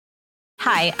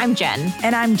Hi, I'm Jen.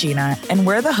 And I'm Gina, and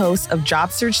we're the hosts of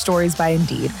Job Search Stories by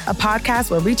Indeed, a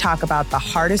podcast where we talk about the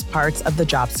hardest parts of the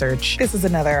job search. This is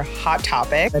another hot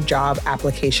topic, the job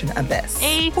application abyss.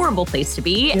 A horrible place to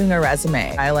be. Doing a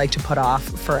resume, I like to put off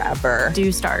forever.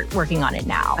 Do start working on it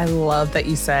now. I love that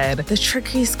you said the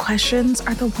trickiest questions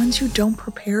are the ones you don't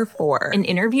prepare for. An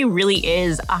interview really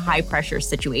is a high-pressure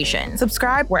situation.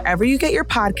 Subscribe wherever you get your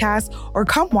podcasts or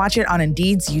come watch it on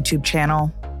Indeed's YouTube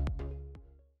channel.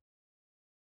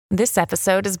 This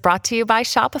episode is brought to you by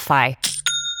Shopify.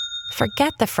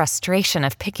 Forget the frustration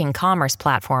of picking commerce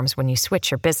platforms when you switch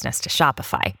your business to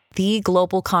Shopify, the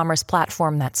global commerce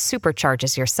platform that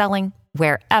supercharges your selling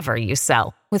wherever you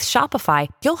sell. With Shopify,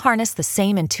 you'll harness the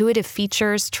same intuitive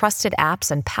features, trusted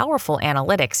apps, and powerful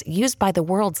analytics used by the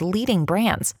world's leading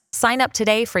brands. Sign up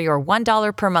today for your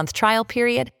 $1 per month trial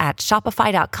period at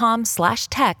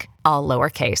shopify.com/tech, all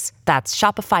lowercase. That's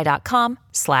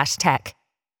shopify.com/tech.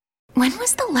 When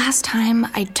was the last time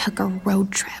I took a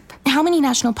road trip? How many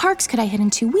national parks could I hit in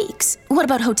 2 weeks? What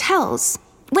about hotels?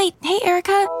 Wait, hey,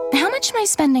 Erica, how much am I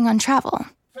spending on travel?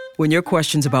 When your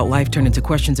questions about life turn into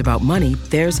questions about money,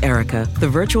 there's Erica, the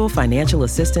virtual financial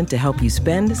assistant to help you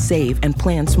spend, save, and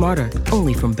plan smarter.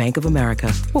 Only from Bank of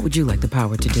America. What would you like the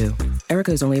power to do?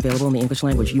 Erica is only available in the English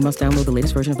language. You must download the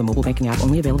latest version of the mobile banking app,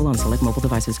 only available on select mobile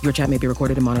devices. Your chat may be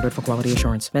recorded and monitored for quality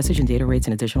assurance. Message and data rates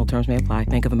and additional terms may apply.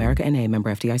 Bank of America N.A.,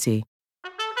 member FDIC.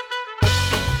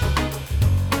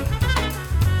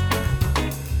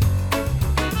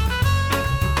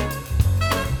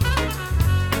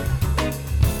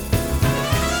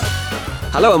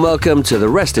 Hello and welcome to The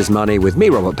Rest is Money with me,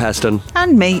 Robert Peston.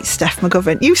 And me, Steph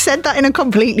McGovern. You said that in a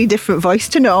completely different voice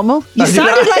to normal. You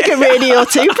sounded like a Radio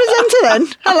 2 presenter then.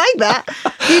 I like that.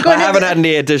 I haven't had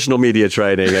any additional media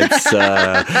training. It's,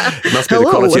 it must be the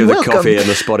quality of the coffee in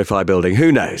the Spotify building.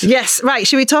 Who knows? Yes, right.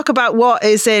 Should we talk about what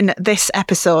is in this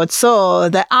episode? So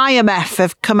the IMF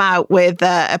have come out with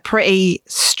a pretty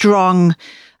strong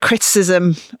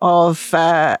criticism of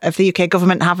the UK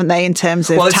government, haven't they, in terms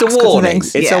of tax cuts and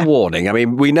things? It's a warning. I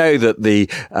mean, we know that the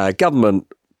government,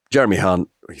 Jeremy Hunt,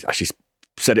 actually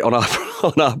said it on our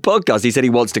podcast. He said he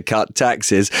wants to cut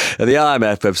taxes. And the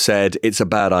IMF have said it's a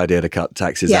bad idea to cut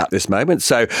taxes at this moment.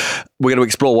 So we're going to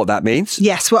explore what that means.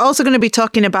 Yes, we're also going to be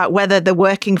talking about whether the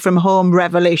working from home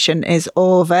revolution is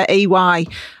over. EY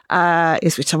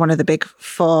which are one of the big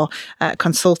four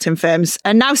consulting firms,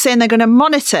 are now saying they're going to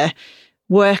monitor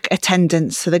work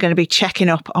attendance. So they're going to be checking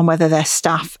up on whether their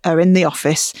staff are in the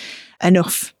office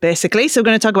enough, basically. So we're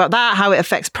going to talk about that, how it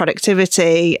affects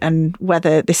productivity and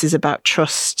whether this is about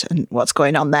trust and what's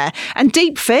going on there. And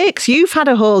deep fakes. You've had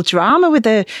a whole drama with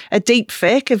a deep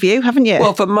fake of you, haven't you?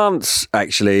 Well, for months,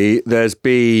 actually, there's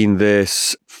been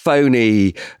this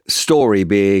phony story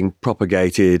being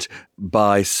propagated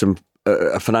by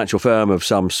a financial firm of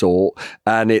some sort,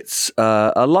 and it's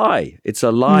a lie. It's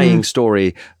a lying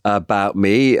story about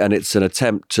me, and it's an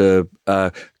attempt to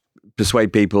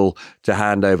persuade people to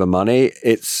hand over money.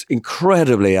 It's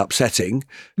incredibly upsetting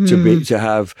to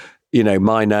have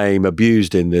my name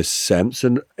abused in this sense,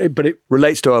 but it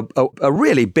relates to a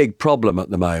really big problem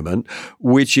at the moment,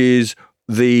 which is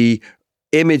the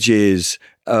images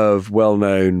of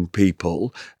well-known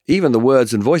people, even the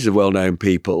words and voices of well-known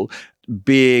people,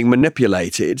 being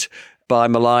manipulated by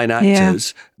malign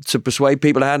actors to persuade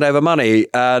people to hand over money.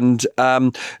 And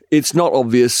it's not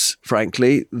obvious,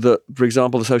 frankly, that, for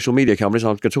example, the social media companies, I'm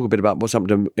going to talk a bit about what's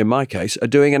happened in my case, are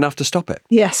doing enough to stop it.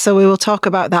 Yes, so we will talk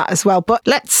about that as well. But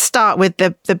let's start with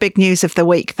the big news of the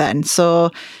week then.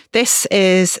 So this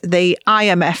is the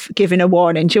IMF giving a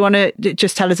warning. Do you want to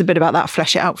just tell us a bit about that,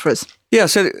 flesh it out for us? Yeah,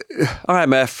 so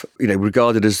IMF,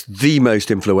 regarded as the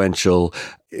most influential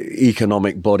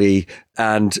economic body,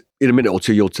 and in a minute or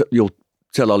two, you'll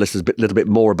tell our listeners a little bit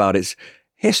more about its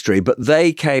history. But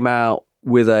they came out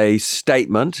with a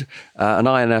statement. An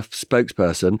IMF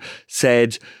spokesperson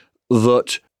said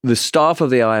that the staff of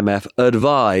the IMF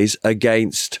advise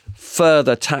against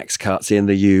further tax cuts in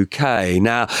the UK.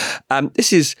 Now,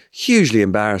 this is hugely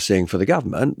embarrassing for the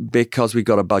government because we've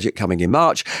got a budget coming in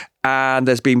March, and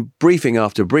there's been briefing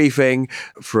after briefing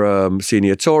from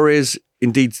senior Tories,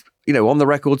 indeed, on the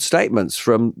record statements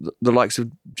from the likes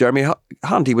of Jeremy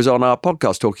Hunt. He was on our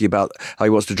podcast talking about how he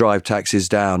wants to drive taxes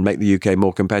down, make the UK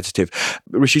more competitive.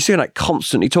 Rishi Sunak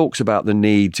constantly talks about the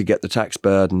need to get the tax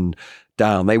burden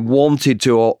down. They wanted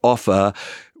to offer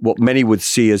what many would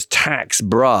see as tax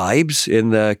bribes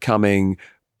in the coming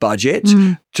budget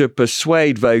to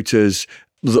persuade voters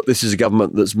that this is a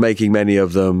government that's making many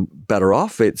of them better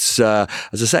off. It's, as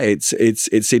I say,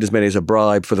 it's seen as many as a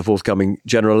bribe for the forthcoming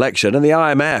general election. And the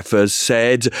IMF has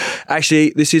said,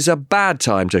 actually, this is a bad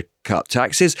time to cut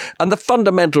taxes. And the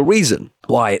fundamental reason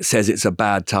why it says it's a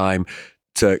bad time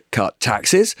to cut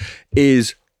taxes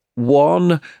is,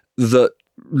 one, that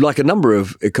like a number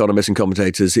of economists and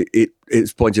commentators,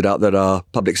 it's pointed out that our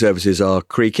public services are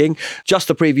creaking. Just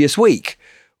the previous week,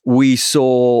 we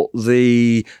saw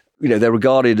they're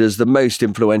regarded as the most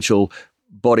influential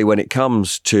body when it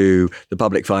comes to the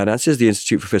public finances, the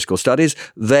Institute for Fiscal Studies.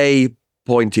 They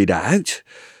pointed out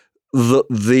that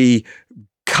the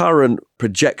current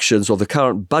projections or the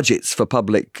current budgets for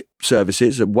public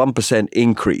services, a 1%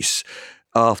 increase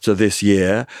after this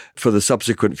year for the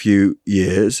subsequent few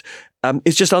years,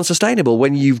 it's just unsustainable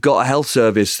when you've got a health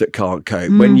service that can't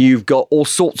cope, when you've got all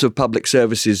sorts of public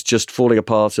services just falling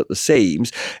apart at the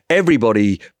seams.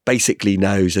 Everybody basically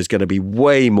knows there's going to be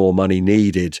way more money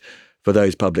needed for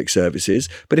those public services.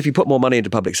 But if you put more money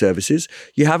into public services,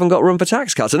 you haven't got room for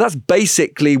tax cuts. And that's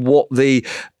basically what the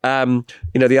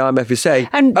IMF is saying.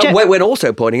 And when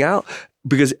also pointing out,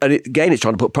 because, and again, it's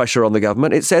trying to put pressure on the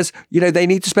government. It says, they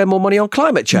need to spend more money on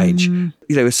climate change,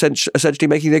 essentially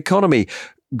making the economy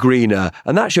greener.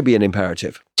 And that should be an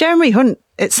imperative. Jeremy Hunt,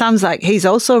 it sounds like he's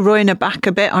also rowing it back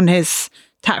a bit on his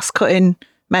tax cutting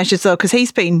measures, though, because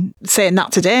he's been saying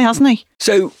that today, hasn't he?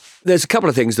 So there's a couple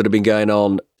of things that have been going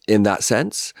on in that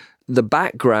sense. The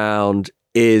background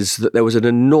is that there was an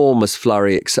enormous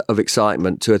flurry of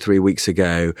excitement 2 or 3 weeks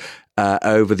ago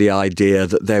over the idea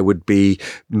that there would be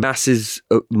masses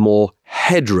more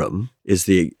headroom, is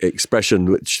the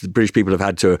expression which the British people have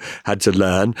had to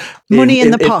learn. Money in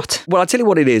the pot. Well, I'll tell you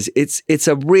what it is. It's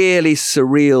a really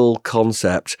surreal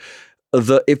concept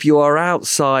that if you are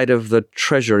outside of the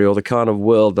Treasury or the kind of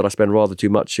world that I spend rather too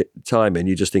much time in,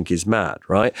 you just think is mad,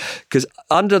 right? Because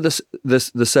under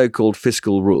the so-called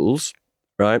fiscal rules,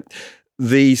 right,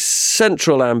 the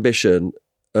central ambition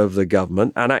of the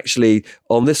government, and actually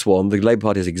on this one, the Labour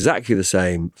Party has exactly the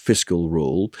same fiscal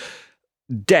rule,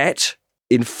 debt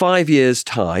in 5 years'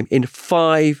 time,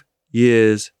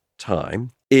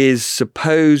 is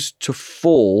supposed to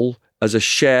fall as a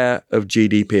share of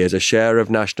GDP, as a share of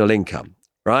national income,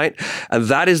 right? And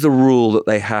that is the rule that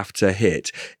they have to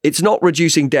hit. It's not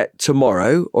reducing debt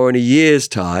tomorrow or in a year's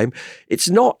time. It's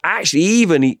not actually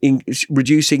even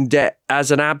reducing debt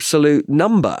as an absolute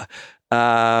number.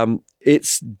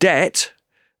 It's debt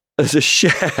as a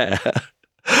share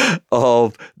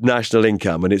of national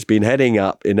income, and it's been heading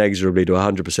up inexorably to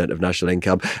 100% of national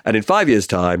income. And in 5 years'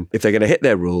 time, if they're going to hit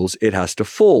their rules, it has to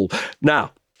fall.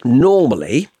 Now,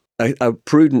 normally, a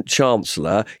prudent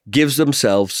chancellor gives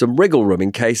themselves some wriggle room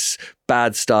in case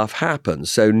bad stuff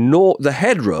happens. So the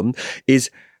headroom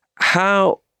is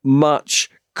how much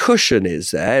cushion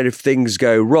is there if things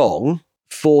go wrong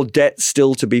for debt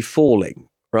still to be falling,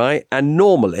 right? And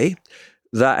normally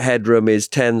that headroom is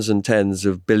tens and tens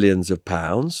of billions of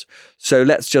pounds. So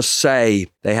let's just say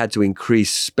they had to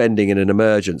increase spending in an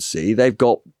emergency. They've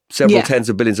got several tens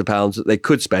of billions of pounds that they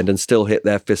could spend and still hit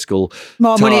their fiscal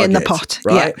more target, money in the pot,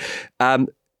 right? Yeah.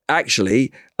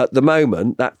 Actually, at the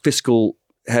moment, that fiscal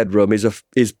headroom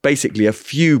is basically a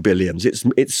few billions.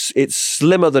 It's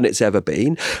slimmer than it's ever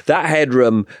been. That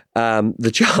headroom,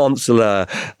 the Chancellor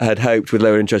had hoped with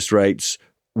lower interest rates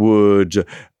would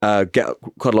get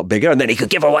quite a lot bigger, and then he could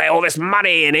give away all this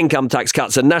money in income tax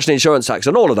cuts and national insurance tax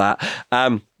and all of that.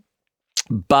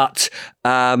 But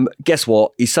guess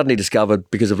what? He suddenly discovered,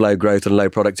 because of low growth and low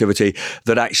productivity,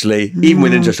 that actually, even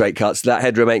with interest rate cuts, that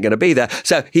headroom ain't going to be there.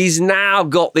 So he's now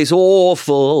got this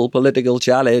awful political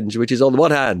challenge, which is on the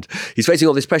one hand, he's facing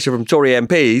all this pressure from Tory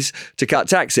MPs to cut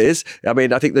taxes. I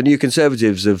mean, I think the New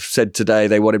Conservatives have said today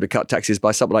they want him to cut taxes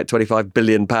by something like £25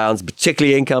 billion,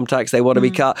 particularly income tax they want to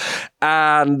be cut.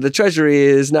 And the Treasury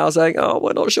is now saying, oh,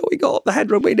 we're not sure we got the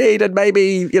headroom we need, and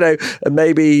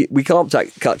maybe we can't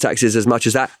cut taxes as much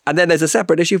as that. And then there's a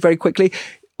separate issue very quickly.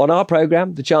 On our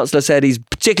programme, the Chancellor said he's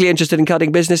particularly interested in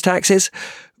cutting business taxes,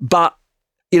 but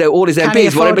all his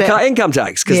MPs want him to cut income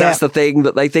tax because that's the thing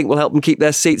that they think will help them keep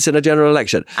their seats in a general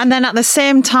election. And then at the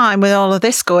same time, with all of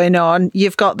this going on,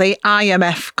 you've got the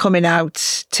IMF coming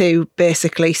out to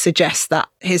basically suggest that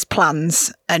his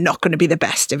plans are not going to be the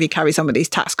best if he carries on with these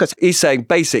tax cuts. He's saying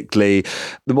basically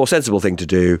the more sensible thing to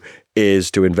do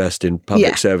is to invest in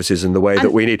public services in the way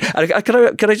that we need. And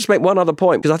can I just make one other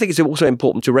point? Because I think it's also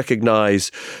important to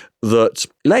recognise that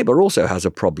Labour also has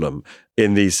a problem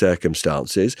in these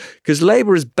circumstances, because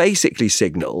Labour has basically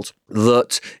signalled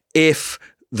that if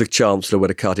the Chancellor were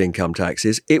to cut income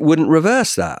taxes, it wouldn't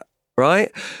reverse that.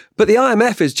 right? But the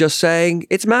IMF is just saying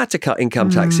it's mad to cut income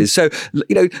taxes. So,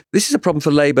 this is a problem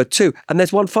for Labour too. And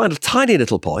there's one final tiny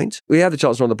little point. We had the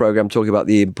Chancellor on the programme talking about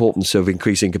the importance of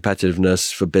increasing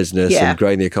competitiveness for business and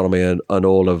growing the economy and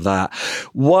all of that.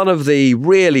 One of the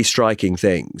really striking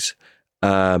things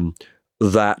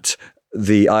that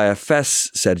the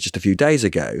IFS said just a few days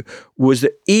ago was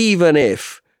that even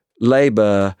if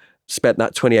Labour spent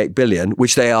that 28 billion,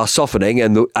 which they are softening.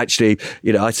 And actually,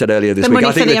 I said earlier this week,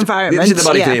 I think the environment. This is the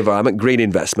money for the environment, green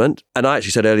investment. And I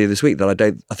actually said earlier this week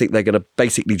that I think they're going to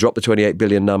basically drop the 28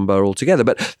 billion number altogether.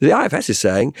 But the IFS is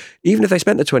saying, even if they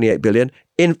spent the 28 billion,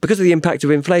 because of the impact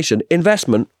of inflation,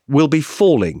 investment will be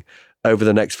falling over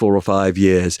the next 4 or 5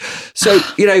 years. So,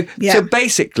 so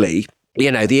basically,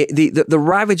 the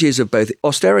ravages of both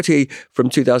austerity from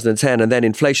 2010 and then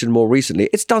inflation more recently,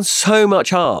 it's done so much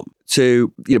harm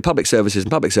to public services and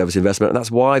public service investment. And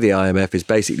that's why the IMF is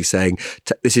basically saying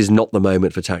this is not the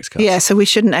moment for tax cuts. Yeah, so we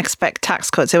shouldn't expect tax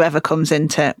cuts whoever comes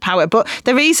into power. But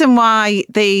the reason why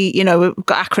we've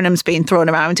got acronyms being thrown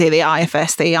around here, the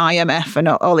IFS, the IMF and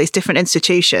all these different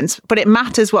institutions, but it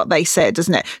matters what they say,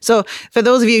 doesn't it? So for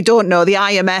those of you who don't know, the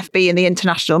IMF being the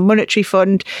International Monetary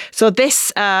Fund. So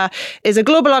this is a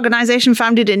global organisation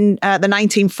founded in the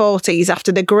 1940s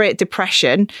after the Great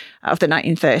Depression of the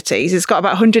 1930s. It's got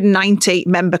about 190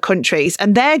 member countries,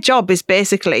 and their job is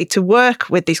basically to work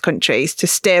with these countries to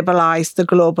stabilise the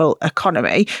global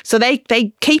economy. So they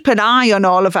keep an eye on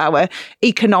all of our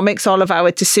economics, all of our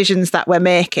decisions that we're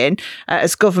making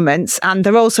as governments, and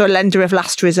they're also a lender of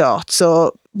last resort.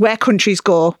 So where countries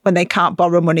go when they can't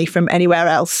borrow money from anywhere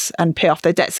else and pay off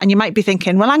their debts. And you might be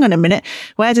thinking, well, hang on a minute,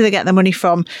 where do they get the money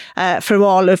from for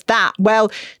all of that?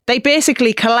 Well, they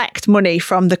basically collect money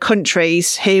from the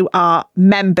countries who are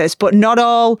members, but not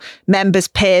all members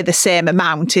pay the same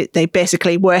amount. They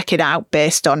basically work it out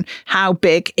based on how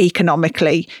big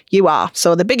economically you are.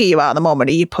 So the bigger you are, the more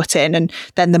money you put in, and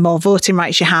then the more voting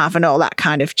rights you have and all that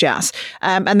kind of jazz.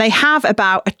 And they have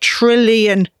about $1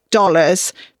 trillion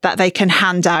that they can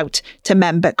hand out to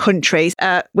member countries.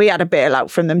 We had a bailout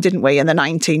from them, didn't we, in the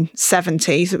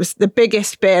 1970s? It was the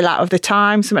biggest bailout of the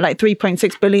time, something like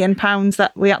 £3.6 billion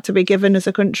that we had to be given as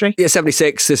a country. Yeah,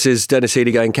 76. This is Dennis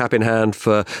Healey going cap in hand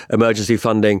for emergency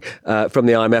funding from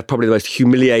the IMF, probably the most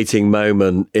humiliating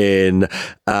moment in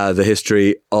the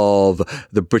history of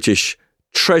the British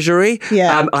Treasury.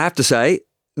 Yeah. I have to say,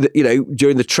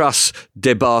 during the Truss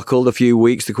debacle, the few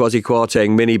weeks, the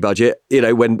Kwasi-Kwarteng mini budget,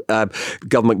 when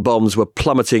government bonds were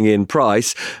plummeting in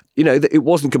price, it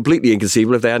wasn't completely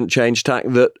inconceivable if they hadn't changed tack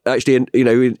that actually,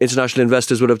 international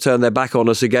investors would have turned their back on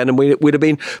us again, and we'd have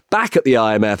been back at the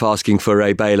IMF asking for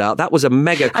a bailout. That was a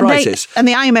mega crisis. And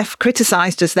the IMF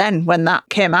criticised us then when that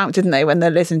came out, didn't they? When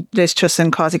the Liz Truss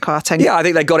and Kwasi-Kwarteng. Yeah, I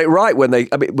think they got it right when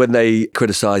they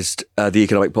criticised the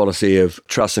economic policy of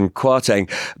Truss and Kwarteng,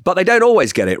 but they don't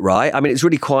always get it right. I mean, it's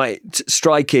really quite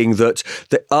striking that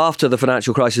after the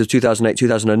financial crisis of 2008,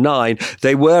 2009,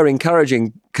 they were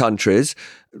encouraging countries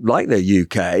like the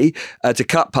UK to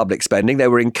cut public spending. They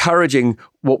were encouraging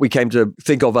what we came to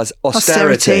think of as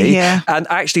austerity. Yeah. And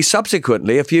actually,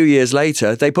 subsequently, a few years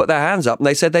later, they put their hands up and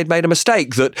they said they'd made a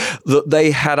mistake, that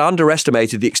they had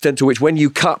underestimated the extent to which when you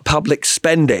cut public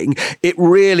spending, it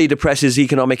really depresses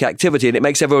economic activity and it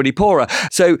makes everybody poorer.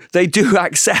 So they do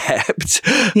accept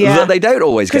that they don't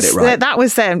always get it right. That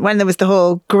was then when there was the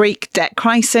whole Greek debt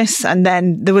crisis, and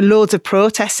then there were loads of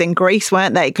protests in Greece,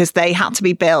 weren't they? Because they had to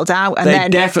be bailed out. And they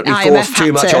definitely forced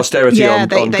too much austerity on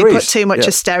Greece. They put too much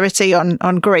austerity on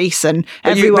Greece, and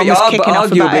everyone was kicking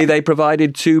off about it. Arguably, they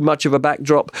provided too much of a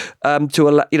backdrop to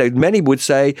allow. Many would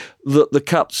say that the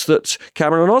cuts that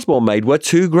Cameron and Osborne made were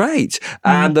too great,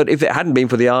 and that if it hadn't been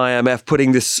for the IMF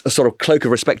putting this sort of cloak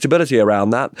of respectability around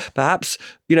that, perhaps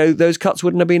those cuts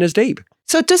wouldn't have been as deep.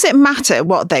 So does it matter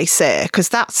what they say? Because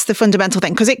that's the fundamental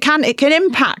thing. Because it can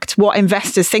impact what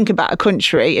investors think about a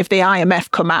country if the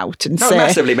IMF come out and say... It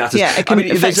massively matters. Yeah, it can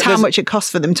affect how much it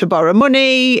costs for them to borrow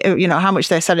money, how much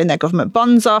they're selling their government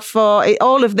bonds off for.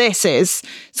 All of this is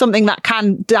something that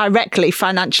can directly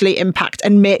financially impact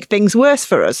and make things worse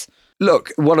for us.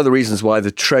 Look, one of the reasons why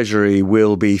the Treasury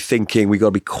will be thinking we've got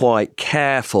to be quite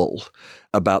careful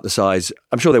about the size.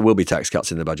 I'm sure there will be tax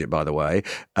cuts in the budget, by the way.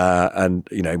 And,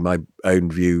 my own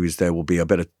view is there will be a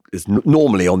bit of,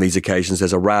 normally on these occasions,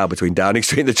 there's a row between Downing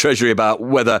Street and the Treasury about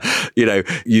whether,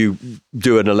 you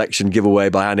do an election giveaway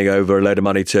by handing over a load of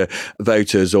money to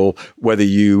voters, or whether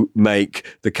you make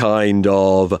the kind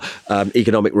of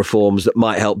economic reforms that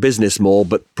might help business more,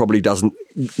 but probably doesn't,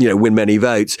 win many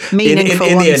votes. In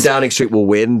the end, Downing Street will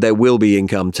win. There will be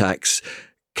income tax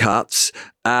cuts.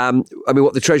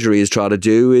 What the Treasury is trying to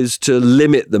do is to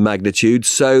limit the magnitude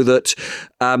so that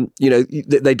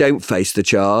they don't face the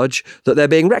charge that they're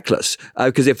being reckless.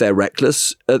 Because if they're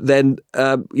reckless, then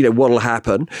what will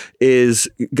happen is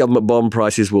government bond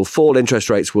prices will fall, interest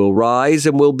rates will rise,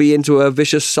 and we'll be into a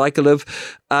vicious cycle of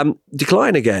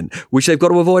decline again, which they've got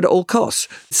to avoid at all costs.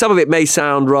 Some of it may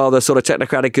sound rather sort of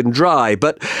technocratic and dry,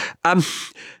 but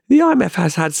the IMF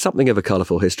has had something of a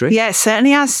colourful history. Yeah, it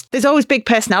certainly has. There's always big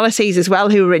personalities as well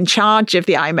who are in charge of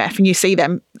the IMF, and you see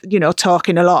them,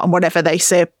 talking a lot, and whatever they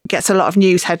say gets a lot of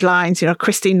news headlines.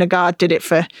 Christine Lagarde did it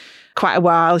for quite a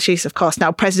while. She's, of course,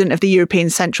 now president of the European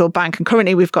Central Bank, and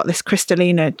currently we've got this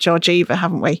Kristalina Georgieva,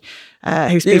 haven't we?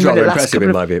 Who's been rather the last impressive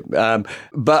in my view.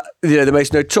 But the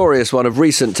most notorious one of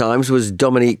recent times was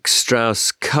Dominique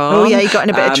Strauss-Kahn. Oh yeah, he got in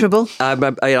a bit of trouble.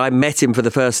 I met him for the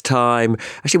first time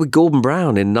actually with Gordon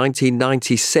Brown in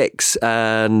 1996,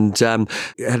 and had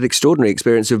an extraordinary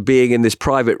experience of being in this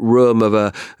private room of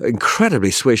a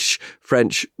incredibly swish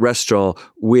French restaurant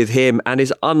with him and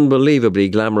his unbelievably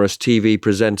glamorous TV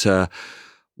presenter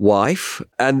wife.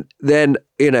 And then,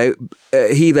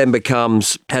 he then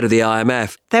becomes head of the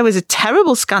IMF. There was a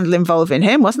terrible scandal involving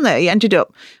him, wasn't there? He ended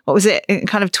up, in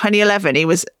kind of 2011, he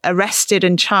was arrested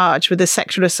and charged with a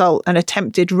sexual assault and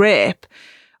attempted rape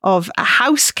of a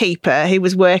housekeeper who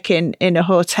was working in a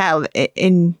hotel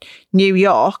in New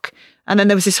York. And then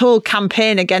there was this whole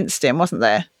campaign against him, wasn't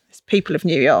there? People of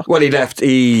New York. Well,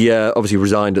 he obviously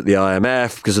resigned at the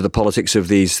IMF because of the politics of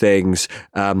these things.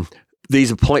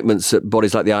 These appointments at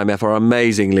bodies like the IMF are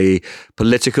amazingly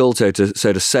political. So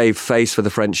to save face for the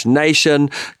French nation,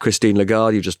 Christine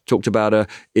Lagarde, you just talked about her,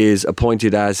 is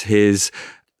appointed as his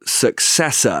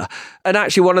successor. And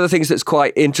actually, one of the things that's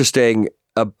quite interesting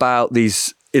about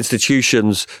these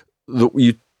institutions that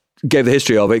you gave the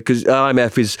history of it, because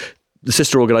IMF is the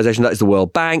sister organisation, that is the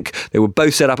World Bank. They were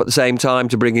both set up at the same time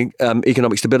to bring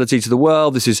economic stability to the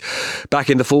world. This is back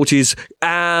in the 40s.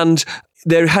 And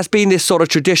there has been this sort of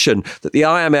tradition that the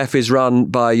IMF is run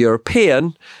by a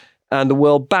European and the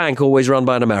World Bank always run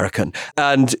by an American.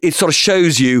 And it sort of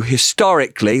shows you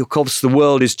historically, of course, the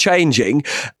world is changing,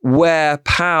 where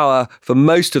power for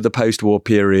most of the post-war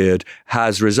period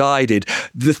has resided.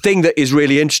 The thing that is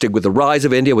really interesting with the rise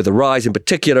of India, with the rise in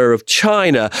particular of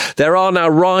China, there are now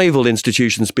rival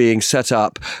institutions being set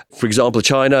up. For example,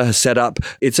 China has set up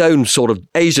its own sort of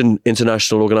Asian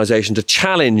international organization to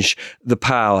challenge the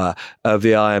power of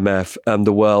the IMF and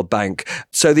the World Bank.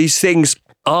 So these things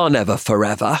are never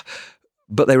forever,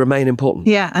 but they remain important.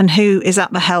 Yeah, and who is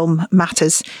at the helm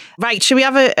matters. Right, should we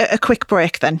have a quick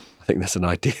break then? I think that's an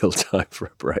ideal time for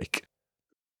a break.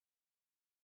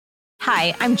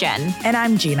 Hi, I'm Jen. And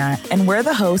I'm Gina, and we're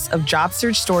the hosts of Job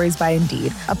Search Stories by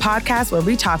Indeed, a podcast where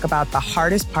we talk about the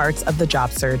hardest parts of the job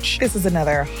search. This is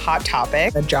another hot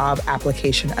topic, the job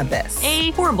application abyss. A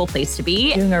horrible place to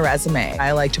be. Doing a resume,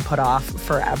 I like to put off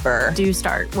forever. Do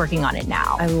start working on it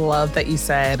now. I love that you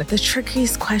said the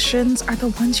trickiest questions are the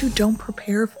ones you don't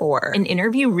prepare for. An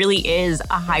interview really is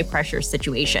a high-pressure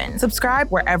situation. Subscribe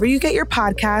wherever you get your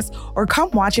podcasts or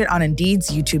come watch it on Indeed's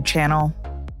YouTube channel.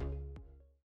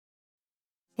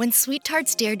 When Sweet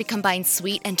Tarts dared to combine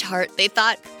sweet and tart, they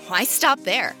thought, why stop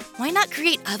there? Why not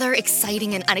create other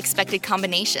exciting and unexpected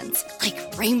combinations,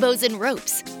 like rainbows and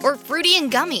ropes, or fruity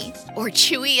and gummy, or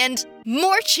chewy and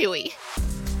more chewy?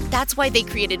 That's why they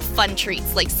created fun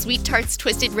treats like Sweet Tarts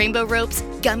Twisted Rainbow Ropes,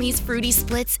 Gummies Fruity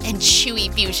Splits, and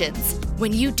Chewy Fusions.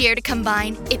 When you dare to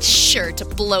combine, it's sure to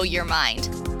blow your mind.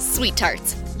 Sweet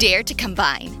Tarts, dare to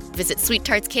combine. Visit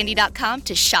sweettartscandy.com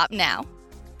to shop now.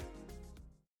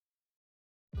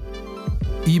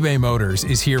 eBay Motors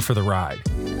is here for the ride.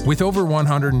 With over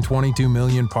 122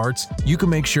 million parts, you can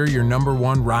make sure your number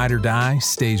one ride or die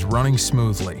stays running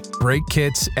smoothly. Brake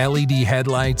kits, LED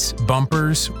headlights,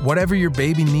 bumpers, whatever your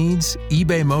baby needs,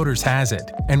 eBay Motors has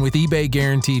it. And with eBay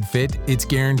Guaranteed Fit, it's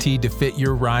guaranteed to fit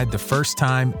your ride the first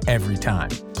time, every time.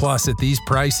 Plus, at these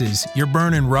prices, you're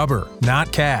burning rubber,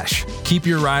 not cash. Keep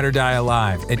your ride or die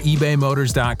alive at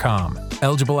ebaymotors.com.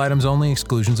 Eligible items only,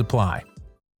 exclusions apply.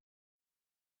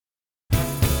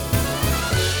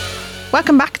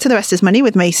 Welcome back to The Rest is Money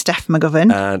with me, Steph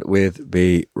McGovern. And with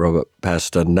me, Robert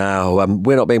Peston. Now,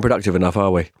 we're not being productive enough,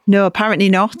 are we? No, apparently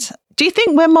not. Do you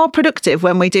think we're more productive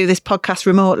when we do this podcast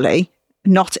remotely,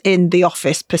 not in the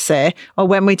office per se, or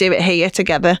when we do it here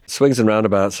together? Swings and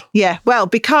roundabouts. Yeah, well,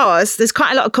 because there's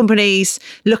quite a lot of companies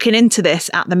looking into this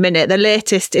at the minute. The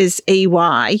latest is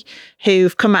EY,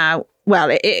 who've come out.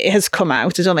 Well, it has come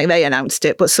out. I don't think they announced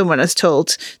it, but someone has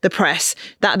told the press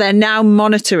that they're now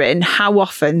monitoring how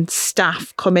often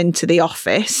staff come into the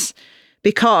office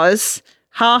because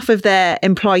half of their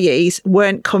employees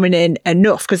weren't coming in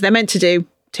enough because they're meant to do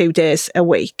 2 days a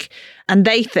week. And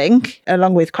they think,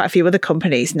 along with quite a few other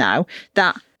companies now,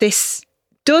 that this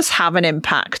does have an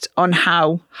impact on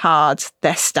how hard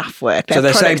their staff work. So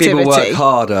they're saying people work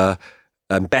harder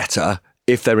and better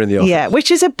if they're in the office. Yeah,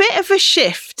 which is a bit of a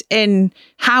shift in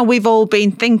how we've all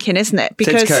been thinking, isn't it?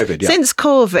 Because since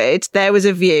COVID, there was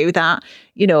a view that,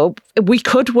 you know, we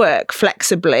could work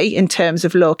flexibly in terms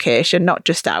of location, not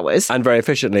just hours. And very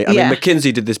efficiently. I mean,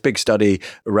 McKinsey did this big study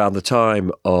around the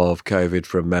time of COVID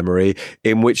from memory,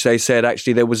 in which they said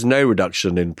actually there was no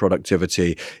reduction in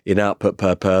productivity in output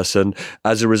per person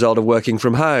as a result of working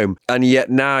from home. And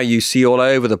yet now you see all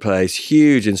over the place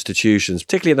huge institutions,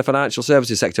 particularly in the financial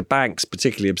services sector, banks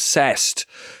particularly obsessed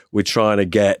with trying to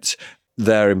get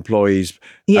their employees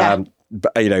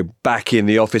back in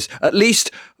the office, at least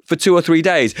for 2 or 3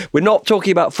 days. We're not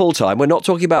talking about full time. We're not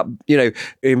talking about, you know,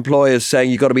 employers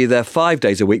saying you've got to be there 5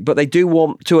 days a week, but they do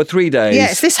want 2 or 3 days. Yeah,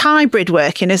 it's this hybrid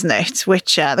working, isn't it?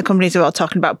 Which the companies are all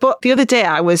talking about. But the other day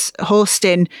I was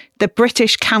hosting the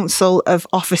British Council of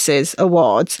Offices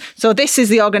Awards. So this is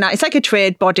the it's like a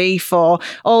trade body for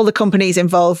all the companies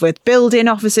involved with building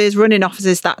offices, running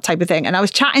offices, that type of thing. And I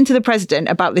was chatting to the president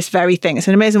about this very thing. It's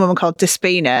an amazing woman called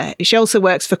Despina. She also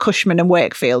works for Cushman and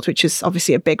Wakefield, which is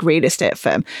obviously a big real estate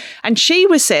firm. And she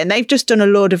was saying they've just done a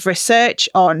load of research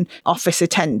on office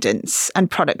attendance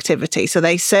and productivity. So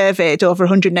they surveyed over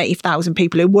 180,000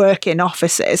 people who work in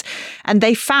offices, and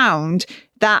they found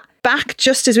that back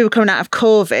just as we were coming out of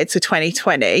COVID, so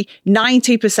 2020,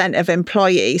 90% of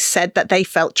employees said that they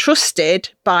felt trusted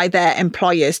by their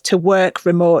employers to work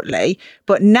remotely.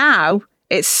 But now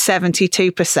it's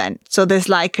 72%. So there's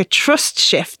like a trust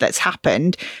shift that's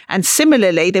happened. And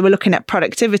similarly, they were looking at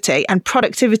productivity, and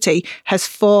productivity has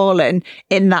fallen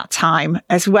in that time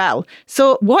as well.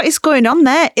 So what is going on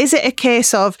there? Is it a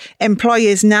case of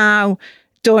employers now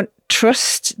don't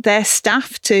trust their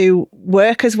staff to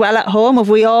work as well at home? Have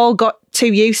we all got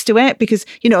too used to it? Because,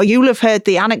 you know, you'll have heard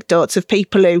the anecdotes of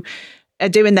people who are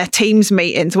doing their Teams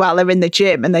meetings while they're in the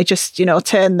gym, and they just, you know,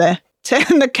 turn the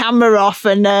camera off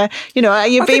and, you know, are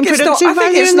you being productive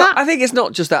while doing that? I think it's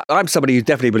not just that. I'm somebody who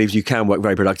definitely believes you can work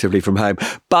very productively from home,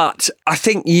 but I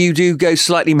think you do go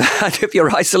slightly mad if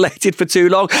you're isolated for too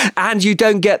long and you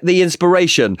don't get the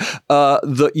inspiration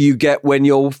that you get when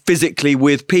you're physically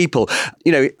with people.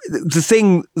 You know, the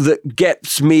thing that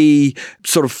gets me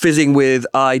sort of fizzing with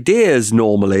ideas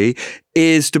normally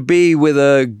is to be with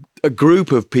a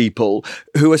group of people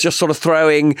who are just sort of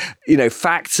throwing, you know,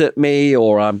 facts at me,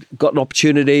 or I've got an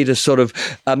opportunity to sort of,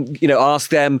 you know,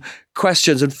 ask them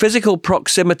questions. And physical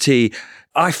proximity,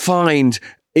 I find,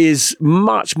 is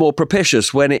much more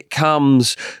propitious when it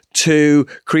comes to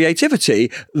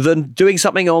creativity than doing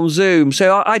something on Zoom.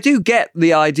 So I do get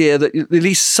the idea that at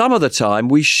least some of the time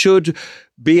we should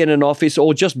be in an office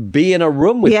or just be in a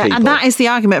room with people. Yeah, and that is the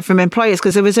argument from employers,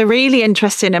 because there was a really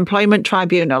interesting employment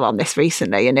tribunal on this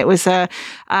recently, and it was a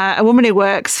woman who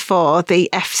works for the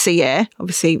FCA,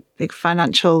 obviously big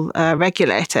financial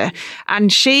regulator,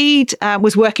 and she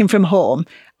was working from home.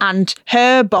 And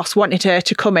her boss wanted her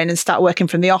to come in and start working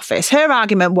from the office. Her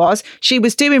argument was she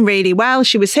was doing really well.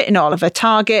 She was hitting all of her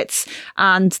targets,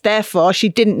 and therefore she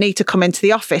didn't need to come into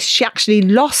the office. She actually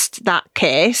lost that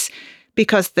case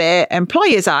because their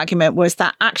employer's argument was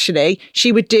that actually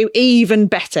she would do even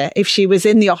better if she was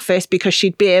in the office, because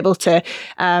she'd be able to,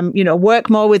 you know, work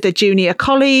more with the junior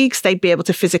colleagues. They'd be able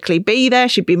to physically be there.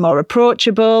 She'd be more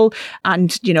approachable.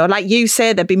 And, you know, like you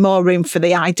say, there'd be more room for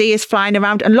the ideas flying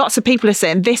around. And lots of people are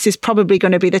saying this is probably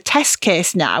going to be the test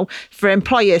case now for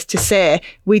employers to say,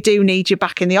 we do need you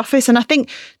back in the office. And I think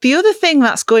the other thing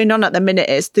that's going on at the minute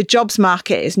is the jobs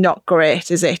market is not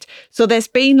great, is it? So there's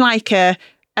been like a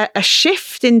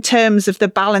shift in terms of the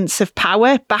balance of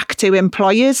power back to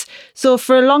employers. So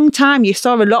for a long time, you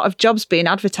saw a lot of jobs being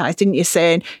advertised, didn't you,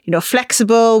 saying, you know,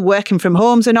 flexible, working from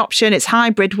home's an option, it's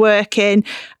hybrid working.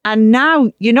 And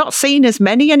now you're not seeing as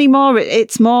many anymore.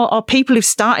 It's more, or people who've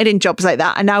started in jobs like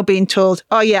that are now being told,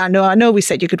 oh yeah, I know we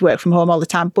said you could work from home all the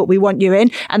time, but we want you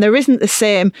in. And there isn't the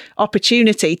same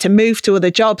opportunity to move to other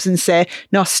jobs and say,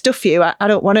 no, stuff you, I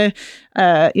don't want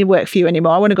to work for you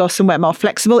anymore. I want to go somewhere more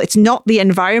flexible. It's not the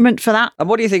environment for that. And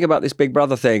what do you think about this Big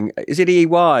Brother thing? Is it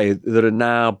EY that are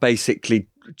now basically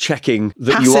checking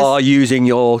that you are using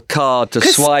your card to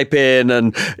swipe in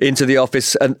and into the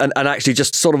office and actually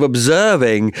just sort of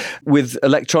observing with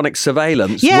electronic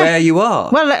surveillance where you are?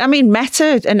 Well, I mean,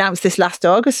 Meta announced this last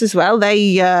August as well. They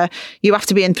you have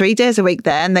to be in 3 days a week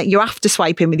there, and that you have to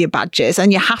swipe in with your badges,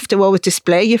 and you have to always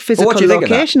display your physical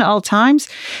location at all times.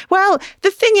 Well,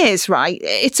 the thing is, right,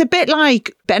 it's a bit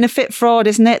like benefit fraud,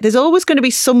 isn't it? There's always going to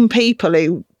be some people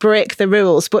who break the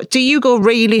rules, but do you go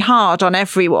really hard on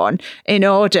everyone in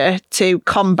order to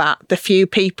combat the few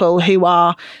people who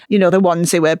are, the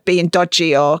ones who are being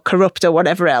dodgy or corrupt or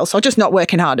whatever else, or just not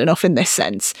working hard enough in this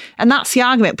sense? And that's the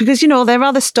argument, because, there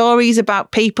are the stories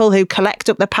about people who collect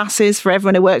up the passes for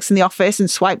everyone who works in the office and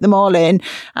swipe them all in.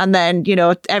 And then,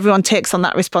 everyone takes on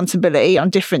that responsibility on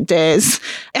different days,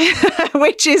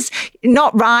 which is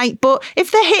not right. But if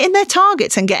they're hitting their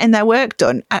targets and getting their work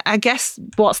done, I guess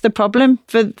what's the problem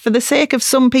for the sake of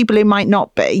some people who might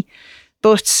not be?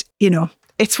 But,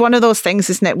 it's one of those things,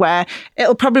 isn't it, where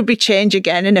it'll probably change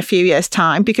again in a few years'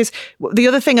 time. Because the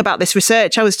other thing about this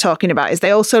research I was talking about is they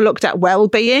also looked at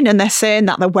well-being, and they're saying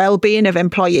that the well-being of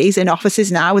employees in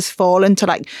offices now has fallen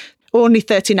to only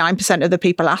 39% of the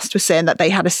people asked were saying that they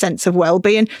had a sense of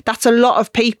well-being. That's a lot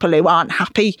of people who aren't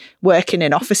happy working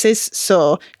in offices.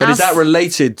 But is that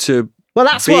related to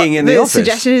that's being what in the office?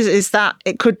 Suggestion is that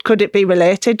it could it be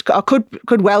related, or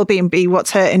could well-being be what's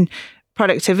hurting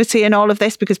productivity and all of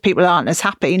this, because people aren't as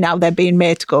happy now they're being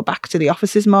made to go back to the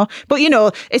offices more? But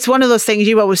it's one of those things,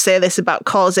 you always say this about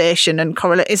causation and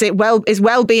correlate. Is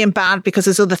well-being bad because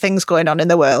there's other things going on in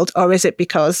the world, or is it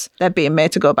because they're being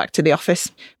made to go back to the office?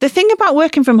 The thing about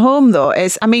working from home though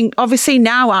is, obviously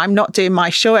now I'm not doing my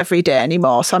show every day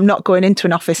anymore, so I'm not going into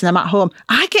an office and I'm at home.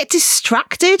 I get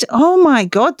distracted. Oh my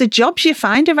God, the jobs you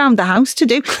find around the house to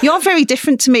do. You're very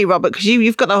different to me, Robert, because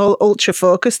you've got the whole ultra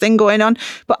focus thing going on,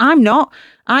 but I'm not.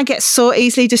 I get so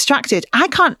easily distracted. I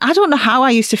don't know how I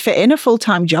used to fit in a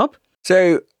full-time job.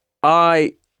 So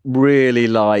I really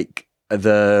like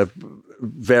the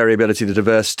variability, the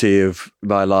diversity of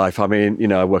my life. I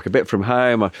work a bit from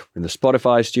home. I'm in the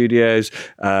Spotify studios.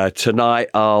 Tonight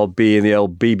I'll be in the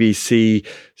old BBC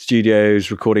studios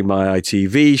recording my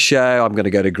ITV show. I'm going to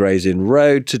go to Gray's Inn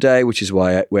Road today, which is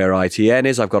where ITN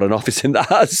is. I've got an office in the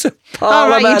House of Parliament. All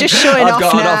right, you're just showing I've off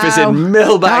got now. an office in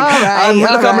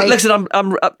Millbank. Listen,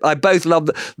 I both love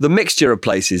the mixture of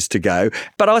places to go,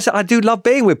 but I do love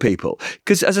being with people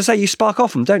because, as I say, you spark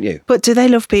off them, don't you? But do they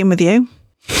love being with you?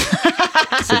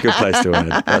 That's a good place to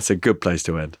end. That's a good place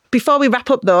to end. Before we wrap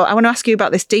up, though, I want to ask you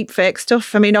about this deepfake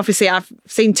stuff. Obviously, I've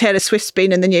seen Taylor Swift's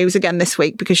been in the news again this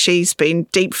week because she's been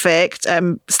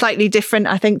deepfaked. Slightly different,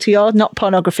 I think, to yours. Not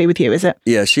pornography with you, is it?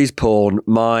 Yeah, she's porn.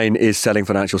 Mine is selling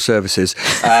financial services.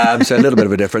 So a little bit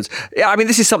of a difference. Yeah,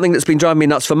 this is something that's been driving me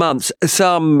nuts for months.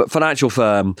 Some financial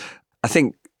firm, I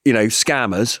think,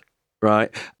 scammers,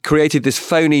 right, created this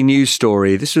phony news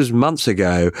story. This was months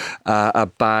ago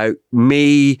about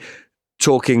me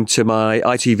talking to my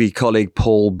ITV colleague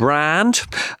Paul Brand,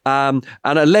 and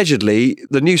allegedly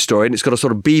the news story, and it's got a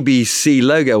sort of BBC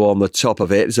logo on the top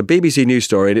of it. It's a BBC news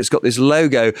story, and it's got this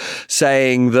logo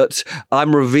saying that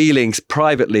I'm revealing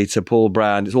privately to Paul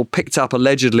Brand. It's all picked up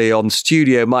allegedly on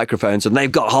studio microphones, and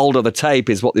they've got hold of the tape,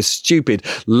 is what this stupid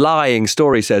lying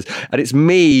story says. And it's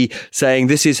me saying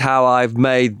this is how I've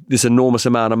made this enormous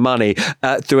amount of money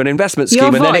through an investment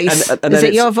scheme. Your voice? Is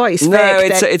it your voice? No,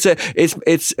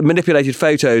 it's manipulated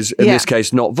photos, in this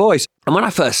case, not voice. And when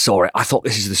I first saw it, I thought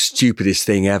this is the stupidest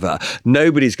thing ever.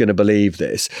 Nobody's going to believe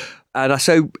this. And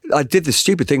so I did this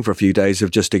stupid thing for a few days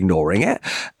of just ignoring it.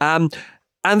 And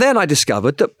then I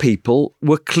discovered that people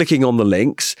were clicking on the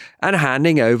links and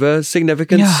handing over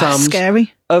significant sums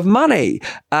of money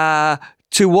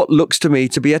to what looks to me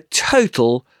to be a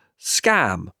total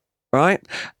scam, right?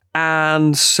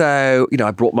 And so,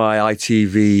 I brought my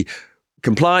ITV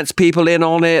compliance people in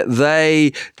on it.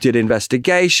 They did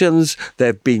investigations. There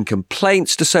have been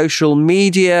complaints to the social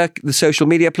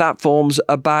media platforms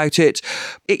about it.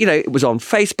 It was on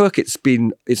Facebook.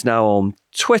 It's now on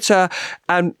Twitter.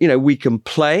 And, we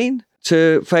complain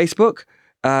to Facebook.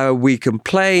 We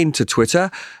complain to Twitter,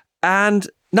 and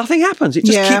nothing happens. It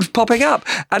just keeps popping up.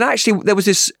 And actually, there was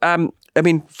this,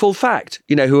 Full Fact,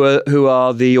 who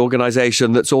are the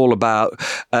organisation that's all about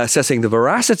assessing the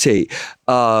veracity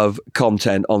of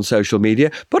content on social media,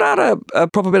 put out a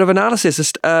proper bit of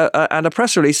analysis and a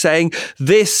press release saying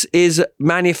this is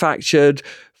manufactured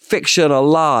fiction, a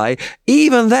lie.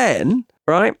 Even then,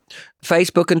 right,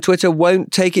 Facebook and Twitter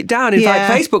won't take it down. In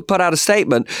fact, Facebook put out a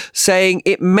statement saying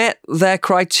it met their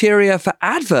criteria for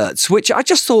adverts, which I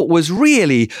just thought was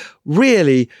really,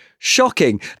 really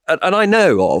shocking. And I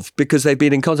know of, because they've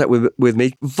been in contact with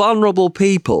me, vulnerable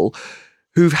people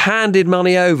who've handed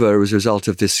money over as a result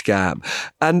of this scam.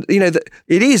 And, it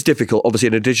is difficult, obviously,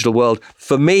 in a digital world,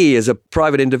 for me as a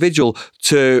private individual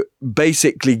to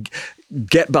basically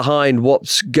get behind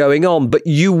what's going on. But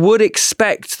you would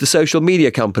expect the social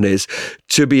media companies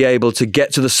to be able to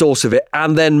get to the source of it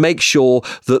and then make sure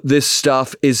that this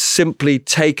stuff is simply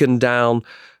taken down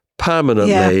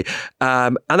permanently.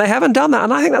 And they haven't done that.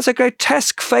 And I think that's a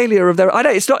grotesque failure of their...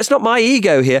 It's not my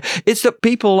ego here. It's that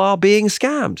people are being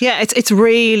scammed. Yeah, it's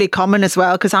really common as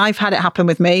well, because I've had it happen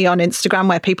with me on Instagram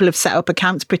where people have set up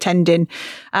accounts pretending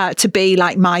to be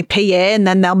like my PA, and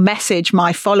then they'll message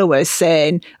my followers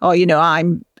saying, oh,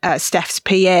 I'm Steph's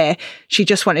PA. She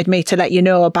just wanted me to let you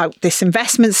know about this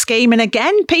investment scheme. And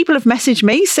again, people have messaged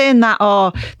me saying that,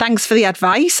 oh, thanks for the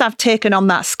advice. I've taken on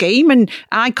that scheme. And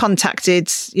I contacted,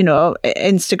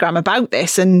 Instagram about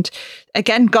this, and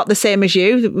again, got the same as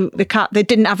you. They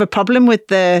didn't have a problem with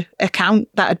the account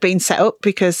that had been set up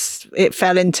because it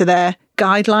fell into their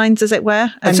guidelines, as it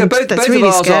were. And so both really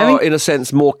of ours scary. are, in a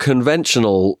sense, more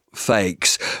conventional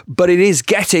fakes, but it is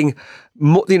getting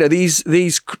more, these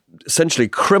essentially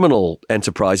criminal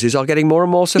enterprises are getting more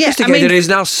and more sophisticated. It is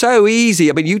now so easy.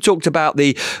 I mean, you talked about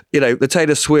the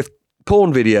Taylor Swift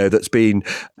porn video that's been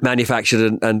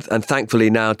manufactured and thankfully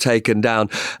now taken down.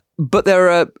 But there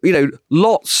are,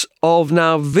 lots of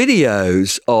now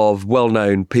videos of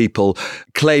well-known people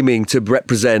claiming to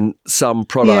represent some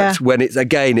product when it's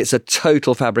a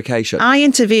total fabrication. I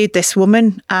interviewed this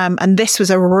woman and this was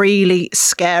a really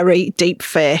scary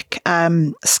deepfake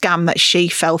scam that she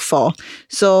fell for.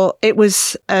 So it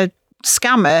was a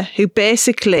scammer who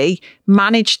basically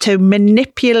managed to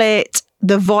manipulate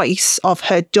the voice of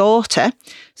her daughter.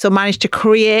 So managed to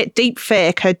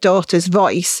deepfake her daughter's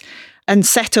voice and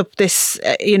set up this,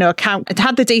 account. It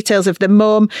had the details of the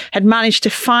mum, had managed to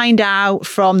find out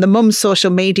from the mum's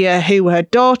social media who her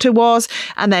daughter was,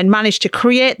 and then managed to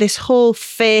create this whole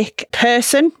fake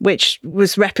person, which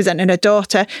was representing her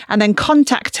daughter, and then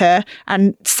contact her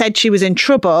and said she was in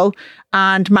trouble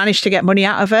and managed to get money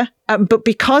out of her. But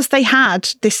because they had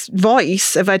this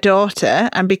voice of her daughter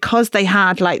and because they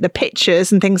had like the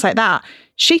pictures and things like that,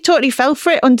 she totally fell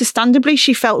for it. Understandably,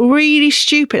 she felt really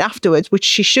stupid afterwards, which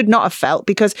she should not have felt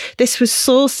because this was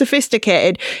so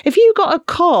sophisticated. If you got a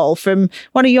call from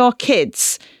one of your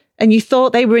kids and you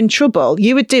thought they were in trouble,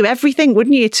 you would do everything,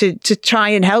 wouldn't you, to try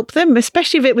and help them,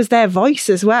 especially if it was their voice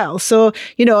as well. So,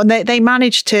 and they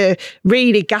managed to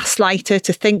really gaslight her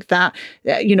to think that,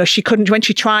 she couldn't, when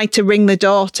she tried to ring the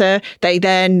daughter, they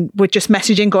then were just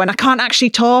messaging going, I can't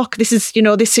actually talk. This is,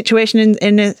 this situation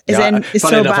is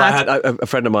so enough, bad. I had a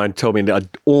friend of mine told me an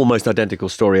almost identical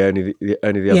story only the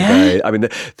other day. I mean,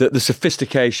 the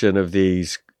sophistication of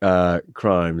these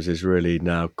crimes is really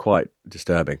now quite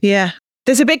disturbing. Yeah.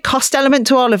 There's a big cost element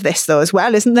to all of this, though, as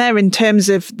well, isn't there? In terms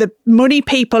of the money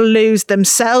people lose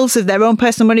themselves, of their own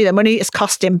personal money, their money is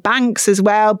costing banks as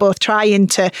well, both trying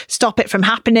to stop it from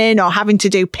happening or having to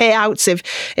do payouts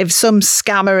if some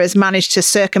scammer has managed to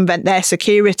circumvent their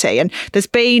security. And there's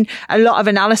been a lot of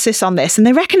analysis on this, and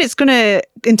they reckon it's going to,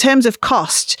 in terms of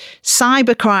cost,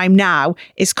 cybercrime now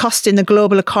is costing the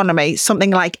global economy something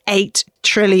like $8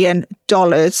 trillion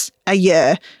a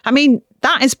year. I mean,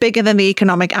 that is bigger than the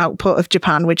economic output of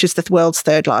Japan, which is the world's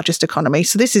third largest economy.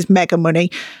 So this is mega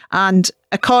money. And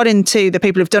according to the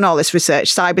people who've done all this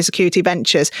research, Cybersecurity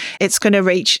Ventures, it's going to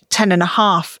reach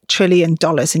 $10.5 trillion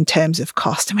in terms of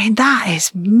cost. I mean, that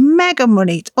is mega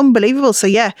money. It's unbelievable. So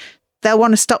yeah, they'll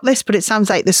want to stop this, but it sounds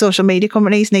like the social media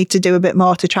companies need to do a bit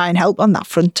more to try and help on that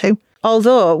front too.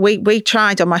 Although we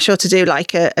tried on my show to do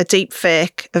like a deep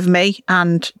fake of me,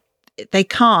 and they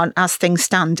can't, as things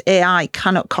stand. AI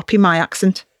cannot copy my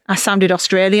accent. I sounded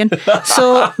Australian.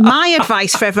 So my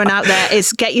advice for everyone out there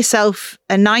is get yourself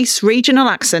a nice regional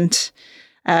accent,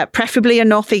 preferably a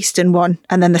northeastern one,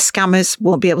 and then the scammers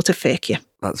won't be able to fake you.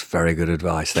 That's very good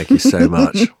advice. Thank you so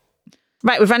much.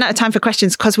 Right, we've run out of time for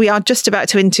questions because we are just about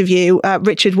to interview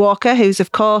Richard Walker, who's,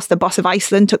 of course, the boss of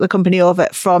Iceland, took the company over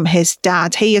from his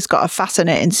dad. He has got a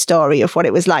fascinating story of what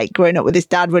it was like growing up with his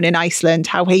dad running Iceland,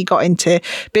 how he got into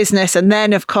business. And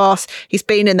then, of course, he's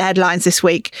been in the headlines this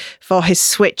week for his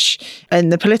switch in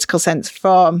the political sense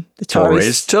from the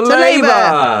Tories to Labour.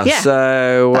 Yeah,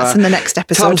 so that's in the next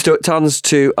episode. Tons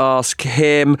to ask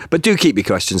him. But do keep your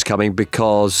questions coming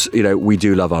because, we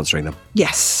do love answering them.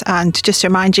 Yes, and just to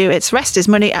remind you, it's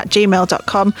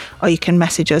restismoney@gmail.com, or you can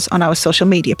message us on our social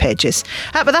media pages.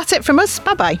 But that's it from us.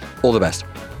 Bye-bye. All the best.